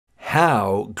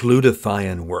how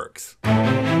glutathione works.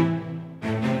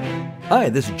 Hi,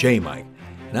 this is J Mike,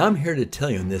 and I'm here to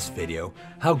tell you in this video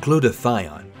how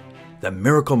glutathione, the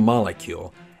miracle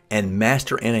molecule and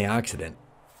master antioxidant,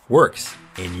 works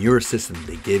in your system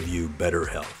to give you better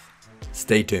health.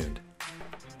 Stay tuned.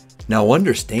 Now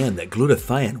understand that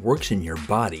glutathione works in your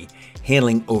body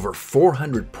handling over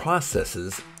 400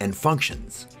 processes and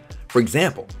functions. For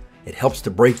example, it helps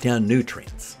to break down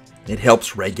nutrients. It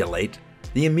helps regulate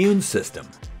the immune system,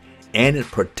 and it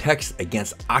protects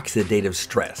against oxidative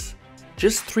stress.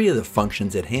 Just 3 of the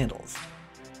functions it handles.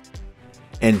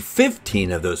 And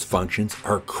 15 of those functions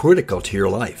are critical to your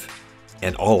life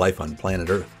and all life on planet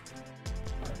Earth.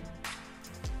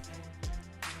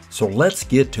 So let's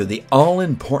get to the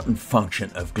all-important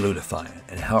function of glutathione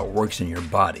and how it works in your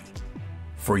body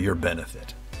for your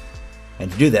benefit.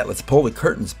 And to do that, let's pull the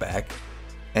curtains back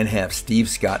and have Steve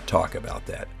Scott talk about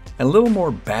that and a little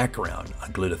more background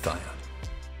on glutathione.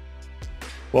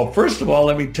 Well, first of all,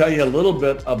 let me tell you a little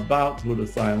bit about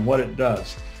glutathione, what it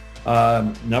does.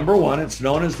 Number one, it's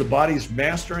known as the body's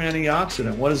master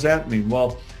antioxidant. What does that mean?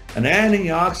 Well, an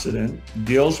antioxidant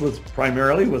deals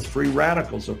primarily with free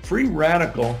radicals. A free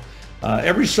radical,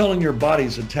 every cell in your body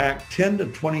is attacked 10 to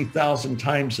 20,000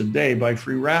 times a day by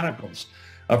free radicals.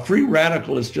 A free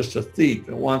radical is just a thief.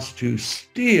 It wants to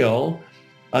steal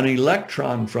an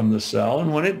electron from the cell,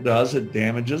 and when it does, it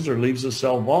damages or leaves the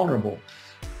cell vulnerable.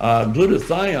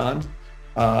 Glutathione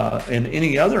and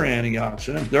any other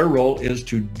antioxidant, their role is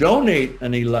to donate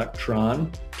an electron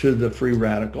to the free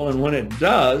radical, and when it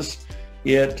does,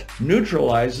 it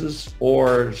neutralizes,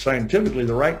 or scientifically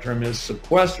the right term is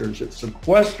sequesters. It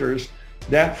sequesters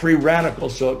that free radical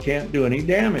so it can't do any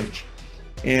damage.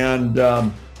 And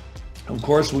of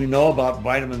course, we know about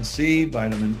vitamin C,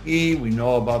 vitamin E. We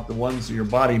know about the ones that your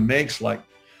body makes, like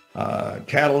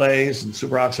catalase and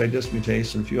superoxide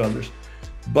dismutase and a few others.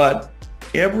 But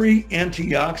every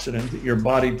antioxidant that your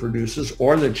body produces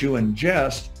or that you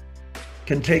ingest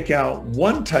can take out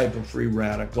one type of free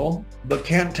radical, but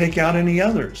can't take out any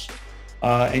others.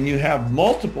 And you have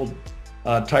multiple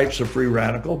types of free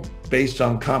radical based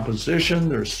on composition,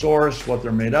 their source, what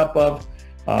they're made up of.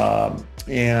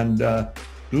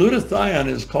 Glutathione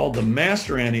is called the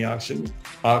master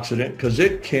antioxidant because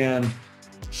it can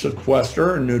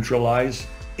sequester or neutralize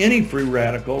any free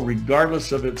radical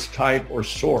regardless of its type or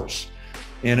source.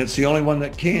 And it's the only one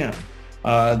that can.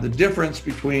 The difference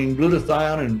between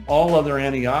glutathione and all other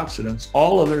antioxidants,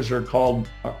 all others are called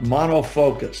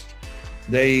monofocused.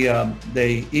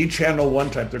 They each handle one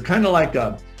type. They're kind of like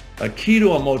a key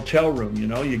to a motel room. You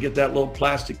know, you get that little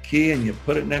plastic key and you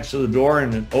put it next to the door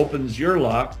and it opens your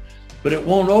lock, but it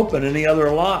won't open any other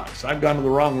locks. I've gone to the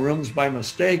wrong rooms by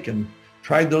mistake and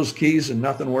tried those keys and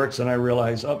nothing works, and I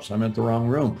realize, oops, I'm at the wrong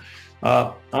room.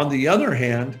 On the other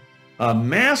hand, a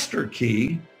master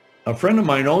key, a friend of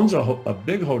mine owns a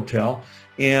big hotel,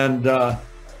 and a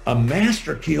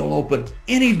master key will open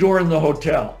any door in the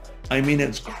hotel. I mean,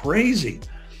 it's crazy.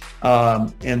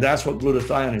 And that's what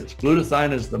glutathione is.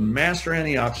 Glutathione is the master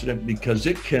antioxidant because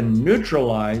it can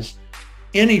neutralize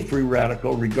any free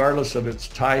radical regardless of its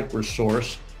type or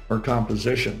source or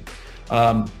composition.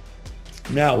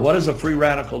 Now, what does a free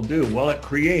radical do? Well, it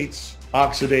creates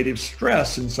oxidative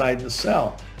stress inside the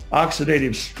cell.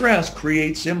 Oxidative stress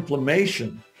creates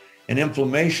inflammation, and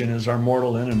inflammation is our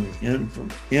mortal enemy.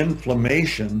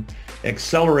 Inflammation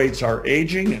accelerates our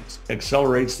aging, it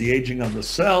accelerates the aging of the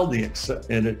cell,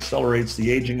 it accelerates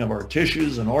the aging of our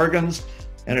tissues and organs,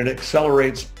 and it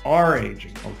accelerates our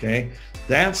aging, okay?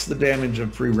 That's the damage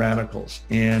of free radicals,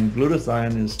 and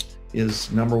glutathione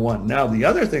is number one. Now, the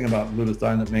other thing about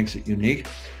glutathione that makes it unique,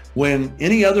 when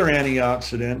any other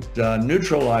antioxidant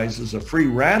neutralizes a free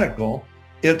radical,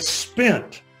 it's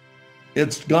spent,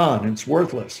 it's gone, it's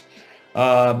worthless.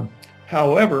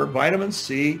 However, vitamin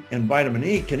C and vitamin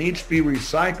E can each be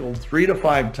recycled 3 to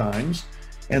 5 times,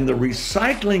 and the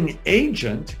recycling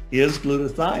agent is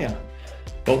glutathione.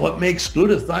 But what makes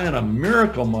glutathione a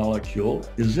miracle molecule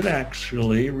is it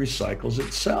actually recycles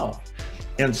itself.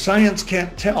 And science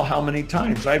can't tell how many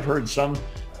times. I've heard some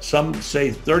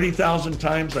say 30,000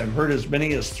 times. I've heard as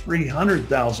many as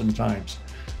 300,000 times.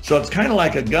 So it's kind of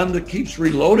like a gun that keeps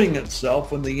reloading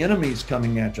itself when the enemy's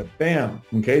coming at you. Bam,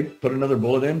 okay, put another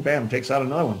bullet in, bam, takes out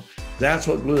another one. That's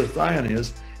what glutathione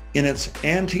is in its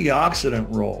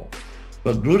antioxidant role.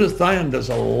 But glutathione does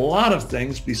a lot of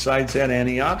things besides that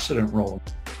antioxidant role.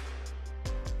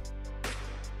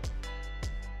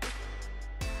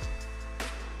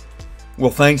 Well,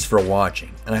 thanks for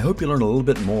watching, and I hope you learned a little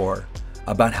bit more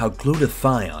about how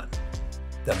glutathione,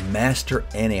 the master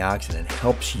antioxidant,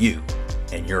 helps you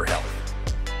and your health.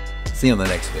 See you on the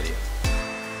next video.